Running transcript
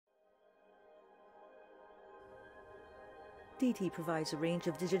DT provides a range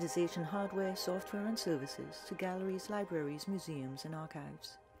of digitization hardware, software and services to galleries, libraries, museums and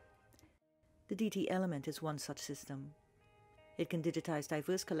archives. The DT element is one such system. It can digitize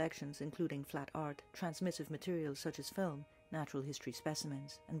diverse collections including flat art, transmissive materials such as film, natural history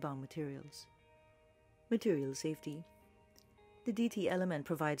specimens, and bound materials. Material safety. The DT element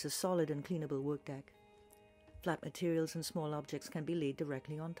provides a solid and cleanable work deck. Flat materials and small objects can be laid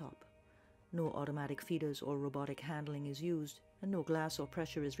directly on top. No automatic feeders or robotic handling is used, and no glass or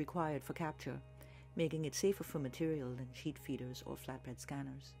pressure is required for capture, making it safer for material than sheet feeders or flatbed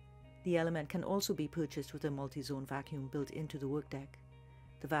scanners. The element can also be purchased with a multi-zone vacuum built into the work deck.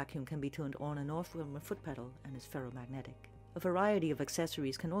 The vacuum can be turned on and off from a foot pedal and is ferromagnetic. A variety of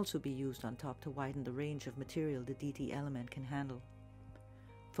accessories can also be used on top to widen the range of material the DT element can handle.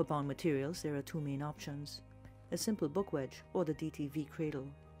 For bound materials, there are two main options: a simple book wedge or the DT V-cradle.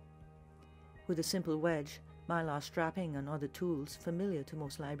 With a simple wedge, mylar strapping and other tools familiar to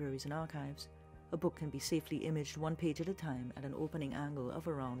most libraries and archives, a book can be safely imaged one page at a time at an opening angle of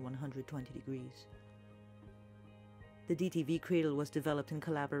around 120 degrees. The DT V-cradle was developed in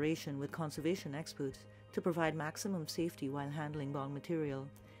collaboration with conservation experts to provide maximum safety while handling bound material,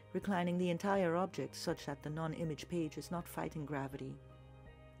 reclining the entire object such that the non-image page is not fighting gravity.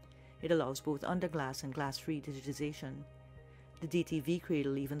 It allows both under-glass and glass-free digitization. The DT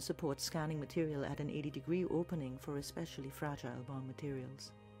V-cradle even supports scanning material at an 80-degree opening for especially fragile bound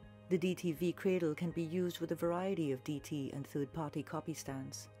materials. The DT V-cradle can be used with a variety of DT and third-party copy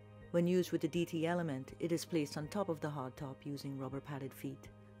stands. When used with the DT element, it is placed on top of the hardtop using rubber-padded feet.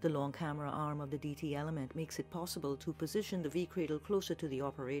 The long camera arm of the DT element makes it possible to position the V-cradle closer to the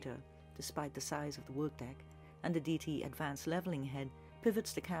operator, despite the size of the work deck, and the DT advanced leveling head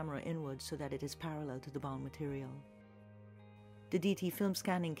pivots the camera inwards so that it is parallel to the bound material. The DT film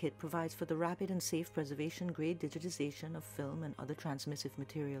scanning kit provides for the rapid and safe preservation-grade digitization of film and other transmissive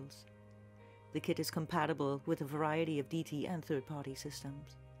materials. The kit is compatible with a variety of DT and third-party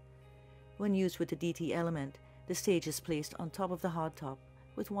systems. When used with the DT element, the stage is placed on top of the hardtop,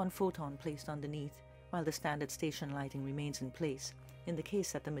 with one photon placed underneath, while the standard station lighting remains in place, in the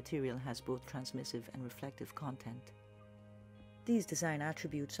case that the material has both transmissive and reflective content. These design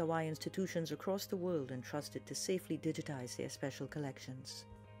attributes are why institutions across the world entrust it to safely digitize their special collections.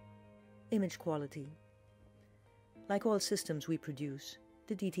 Image quality. Like all systems we produce,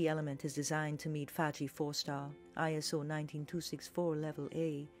 the DT element is designed to meet FADGI 4-star, ISO 19264 Level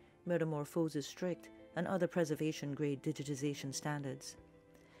A, Metamorfoze Strict, and other preservation-grade digitization standards.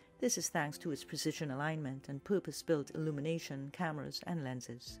 This is thanks to its precision alignment and purpose-built illumination, cameras, and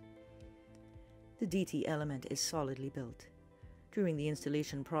lenses. The DT element is solidly built. During the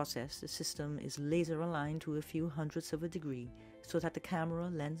installation process, the system is laser aligned to a few hundredths of a degree so that the camera,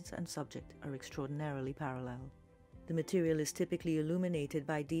 lens, and subject are extraordinarily parallel. The material is typically illuminated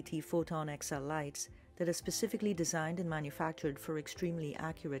by DT Photon XL lights that are specifically designed and manufactured for extremely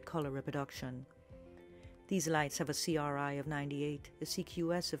accurate color reproduction. These lights have a CRI of 98, a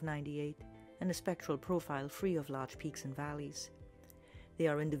CQS of 98, and a spectral profile free of large peaks and valleys. They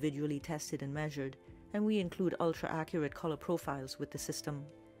are individually tested and measured, and we include ultra-accurate color profiles with the system.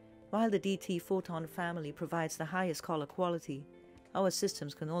 While the DT Photon family provides the highest color quality, our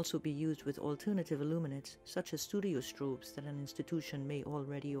systems can also be used with alternative illuminates such as studio strobes that an institution may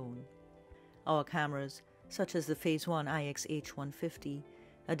already own. Our cameras, such as the Phase 1 IXH150,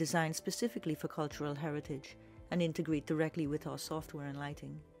 are designed specifically for cultural heritage and integrate directly with our software and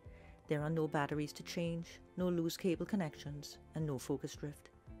lighting. There are no batteries to change, no loose cable connections, and no focus drift.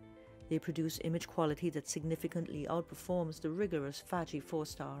 They produce image quality that significantly outperforms the rigorous FADGI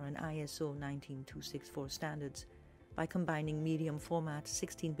 4-star and ISO 19264 standards by combining medium format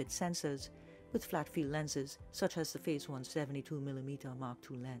 16-bit sensors with flat field lenses such as the Phase 1 72mm Mark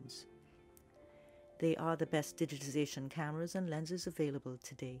II lens. They are the best digitization cameras and lenses available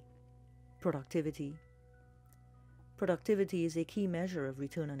today. Productivity. Productivity is a key measure of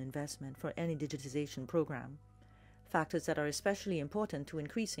return on investment for any digitization program. Factors that are especially important to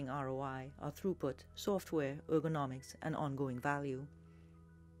increasing ROI are throughput, software, ergonomics, and ongoing value.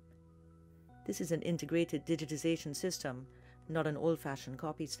 This is an integrated digitization system, not an old-fashioned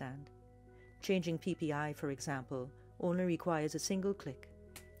copy stand. Changing PPI, for example, only requires a single click.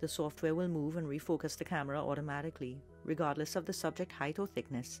 The software will move and refocus the camera automatically, regardless of the subject height or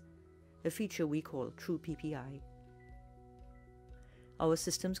thickness, a feature we call True PPI. Our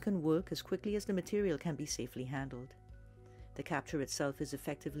systems can work as quickly as the material can be safely handled. The capture itself is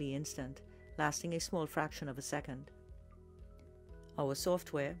effectively instant, lasting a small fraction of a second. Our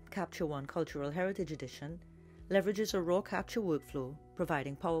software, Capture One Cultural Heritage Edition, leverages a raw capture workflow,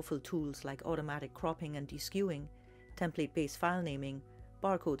 providing powerful tools like automatic cropping and deskewing template-based file naming,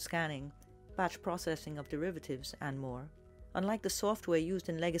 barcode scanning, batch processing of derivatives, and more. Unlike the software used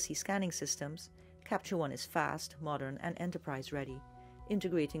in legacy scanning systems, Capture One is fast, modern, and enterprise-ready,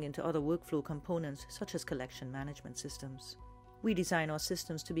 integrating into other workflow components such as collection management systems. We design our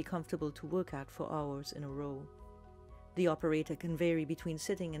systems to be comfortable to work at for hours in a row. The operator can vary between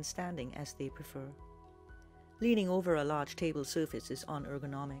sitting and standing as they prefer. Leaning over a large table surface is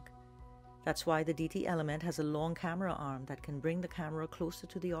unergonomic. That's why the DT element has a long camera arm that can bring the camera closer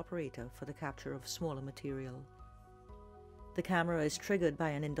to the operator for the capture of smaller material. The camera is triggered by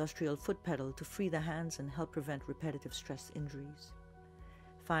an industrial foot pedal to free the hands and help prevent repetitive stress injuries.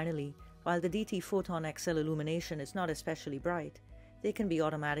 Finally, while the DT Photon XL illumination is not especially bright, they can be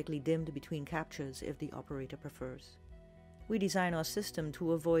automatically dimmed between captures if the operator prefers. We design our system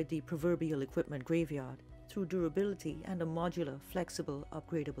to avoid the proverbial equipment graveyard through durability and a modular, flexible,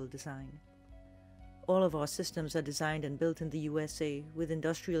 upgradable design. All of our systems are designed and built in the USA with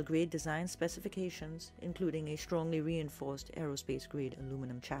industrial-grade design specifications, including a strongly reinforced aerospace-grade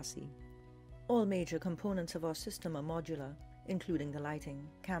aluminum chassis. All major components of our system are modular, including the lighting,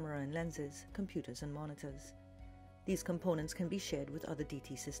 camera and lenses, computers and monitors. These components can be shared with other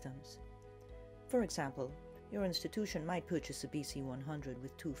DT systems. For example, your institution might purchase a BC100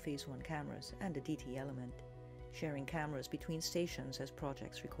 with two Phase 1 cameras and a DT element, sharing cameras between stations as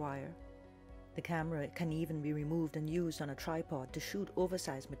projects require. The camera can even be removed and used on a tripod to shoot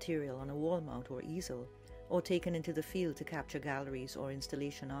oversized material on a wall mount or easel, or taken into the field to capture galleries or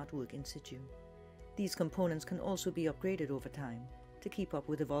installation artwork in situ. These components can also be upgraded over time to keep up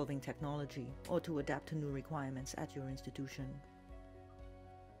with evolving technology or to adapt to new requirements at your institution.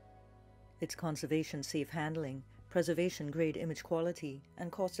 Its conservation-safe handling, preservation-grade image quality,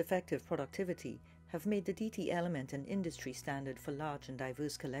 and cost-effective productivity have made the DT element an industry standard for large and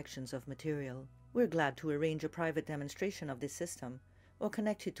diverse collections of material. We're glad to arrange a private demonstration of this system or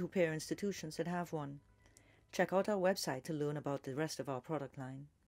connect you to peer institutions that have one. Check out our website to learn about the rest of our product line.